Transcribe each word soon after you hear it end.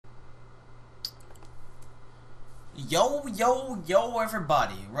Yo, yo, yo,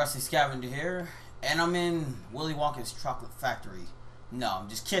 everybody. Rusty Scavenger here, and I'm in Willy Wonka's Chocolate Factory. No, I'm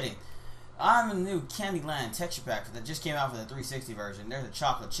just kidding. I'm in the new Candyland texture pack that just came out for the 360 version. There's a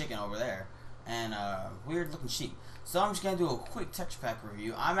chocolate chicken over there, and a weird looking sheep. So I'm just going to do a quick texture pack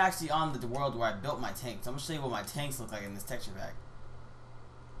review. I'm actually on the world where I built my tanks. I'm going to show you what my tanks look like in this texture pack.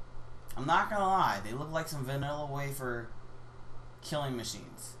 I'm not going to lie, they look like some vanilla wafer killing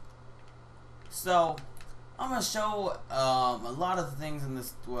machines. So I'm going to show a lot of the things in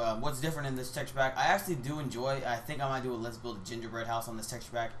this, what's different in this texture pack. I actually do enjoy, I think I might do a let's build a gingerbread house on this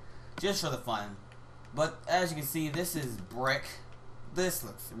texture pack, just for the fun. But as you can see, this is brick. This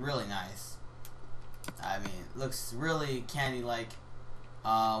looks really nice. I mean, it looks really candy-like.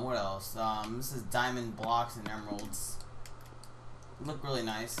 What else? This is diamond blocks and emeralds. Look really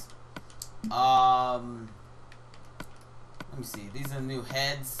nice. Let me see. These are new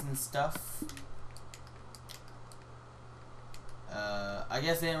heads and stuff. I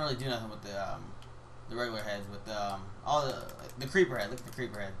guess they didn't really do nothing with the regular heads, with all the creeper head. Look at the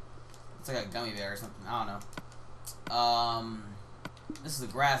creeper head. It's like a gummy bear or something. I don't know. This is a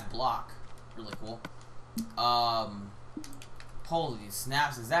grass block. Really cool. Holy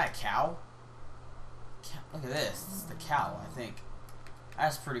snaps! Is that a cow? Look at this. This is the cow, I think.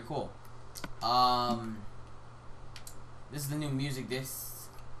 That's pretty cool. This is the new music discs.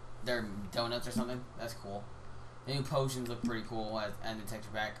 They're donuts or something. That's cool. The new potions look pretty cool and the texture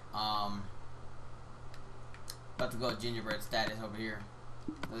pack. About to go gingerbread status over here.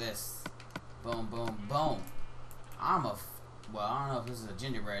 Look at this. Boom, boom, boom. Well, I don't know if this is a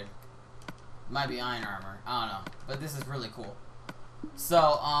gingerbread. Might be iron armor. I don't know. But this is really cool.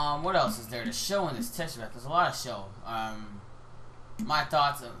 So, what else is there to show in this texture pack? There's a lot of show. My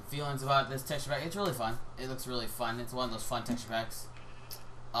thoughts and feelings about this texture pack. It's really fun. It looks really fun. It's one of those fun texture packs.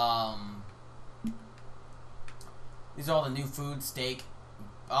 These are all the new food. Steak.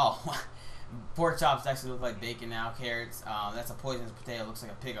 Oh, pork chops actually look like bacon now. Carrots. That's a poisonous potato. Looks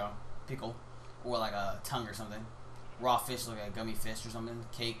like a pickle, or like a tongue or something. Raw fish look like a gummy fish or something.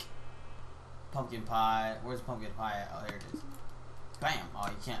 Cake. Pumpkin pie. Where's the pumpkin pie at? Oh, there it is. Bam. Oh,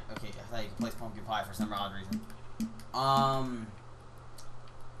 you can't. Okay, I thought you could place pumpkin pie for some odd reason.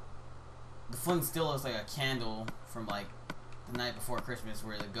 The flint still looks like a candle from like the night before Christmas,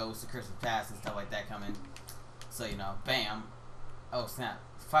 where the ghosts of Christmas past and stuff like that come in. So, you know, bam. Oh, snap.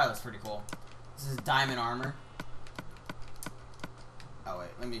 Fire looks pretty cool. This is diamond armor. Oh, wait.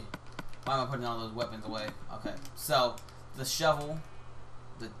 Let me... Why am I putting all those weapons away? Okay. So, the shovel,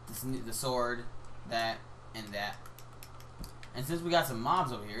 the sword, that, and that. And since we got some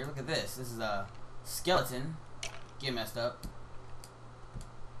mobs over here, look at this. This is a skeleton. Get messed up.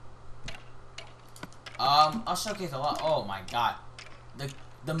 I'll showcase a lot. Oh my god.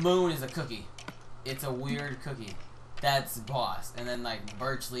 The moon is a cookie. It's a weird cookie. That's boss. And then like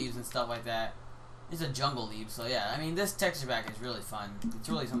birch leaves and stuff like that. It's a jungle leaf. So yeah, I mean this texture pack is really fun. It's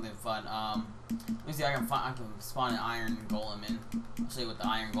really something fun. Let me see. I can spawn an iron golem in. I'll show you what the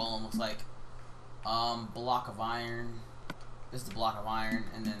iron golem looks like. Block of iron. This is the block of iron,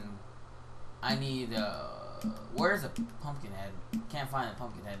 and then I need where's the pumpkin head? Can't find a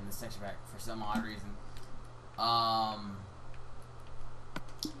pumpkin head in this texture pack for some odd reason.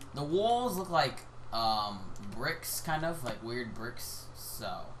 The walls look like bricks, kind of like weird bricks,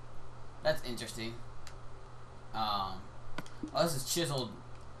 so that's interesting. Oh, this is chiseled.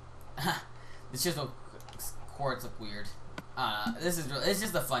 The chiseled quartz look weird. It's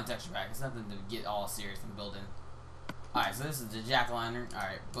just a fun texture pack. It's nothing to get all serious and building. Alright, so this is the jack-o'-lantern.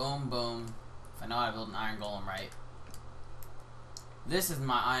 Alright, boom, boom. If I know how to build an iron golem right. This is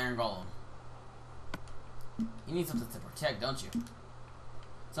my iron golem. You need something to protect, don't you?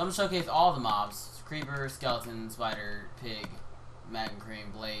 So I'm going to showcase all the mobs. Creeper, skeleton, spider, pig, magma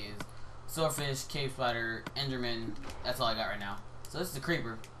cream, blaze, swordfish, cave spider, enderman. That's all I got right now. So this is the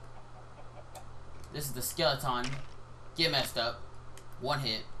creeper. This is the skeleton. Get messed up. One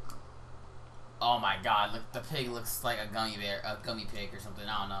hit. Oh my god, look, the pig looks like a gummy pig or something,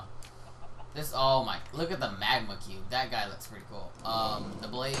 I don't know. This, oh my, look at the magma cube. That guy looks pretty cool. The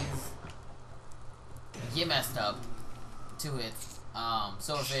blaze. Get messed up. 2 hits.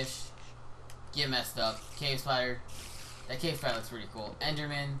 Swordfish. Get messed up. Cave spider. That cave spider looks pretty cool.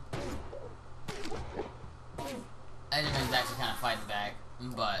 Enderman. Enderman's actually kind of fighting back,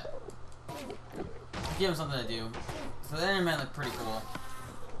 but give him something to do. So the Enderman look pretty cool.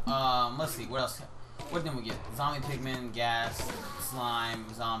 Let's see, what else? What did we get? Zombie pigman, gas, slime,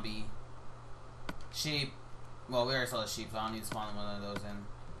 zombie, sheep. Well, we already saw the sheep, so I don't need to spawn one of those in.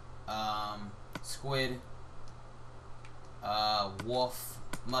 Squid, wolf,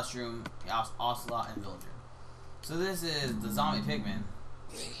 mushroom, ocelot, and villager. So this is the zombie pigman.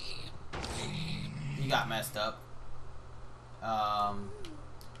 He got messed up.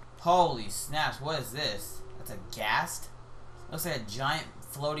 Holy snaps, what is this? That's a ghast? Looks like a giant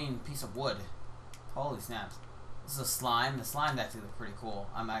floating piece of wood. Holy snaps. This is a slime. The slime actually looks pretty cool.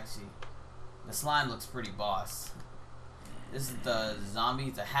 The slime looks pretty boss. This is the zombie.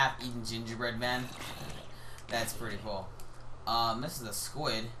 It's a half-eaten gingerbread man. That's pretty cool. This is a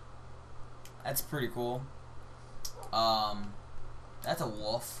squid. That's pretty cool. That's a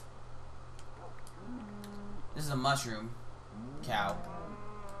wolf. This is a mushroom cow.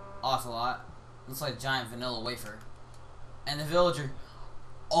 Ocelot. Looks like a giant vanilla wafer. And the villager.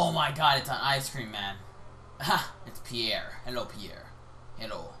 Oh my god, it's an ice cream man. Ha! It's Pierre. Hello, Pierre.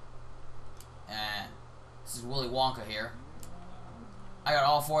 Hello. And this is Willy Wonka here. I got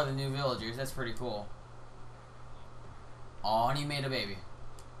all 4 of the new villagers. That's pretty cool. Oh, and he made a baby.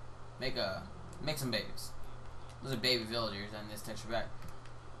 Make some babies. Those are baby villagers in this texture pack.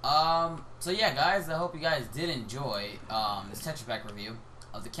 So yeah, guys, I hope you guys did enjoy this texture pack review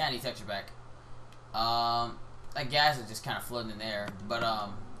of the candy texture pack. That gas is just kind of floating in the air, but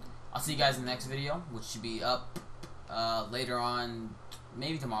I'll see you guys in the next video, which should be up later on,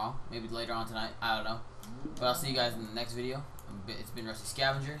 maybe tomorrow, maybe later on tonight. I don't know, but I'll see you guys in the next video. It's been Rusty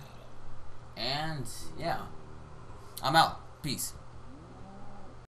Scavenger, and yeah, I'm out. Peace.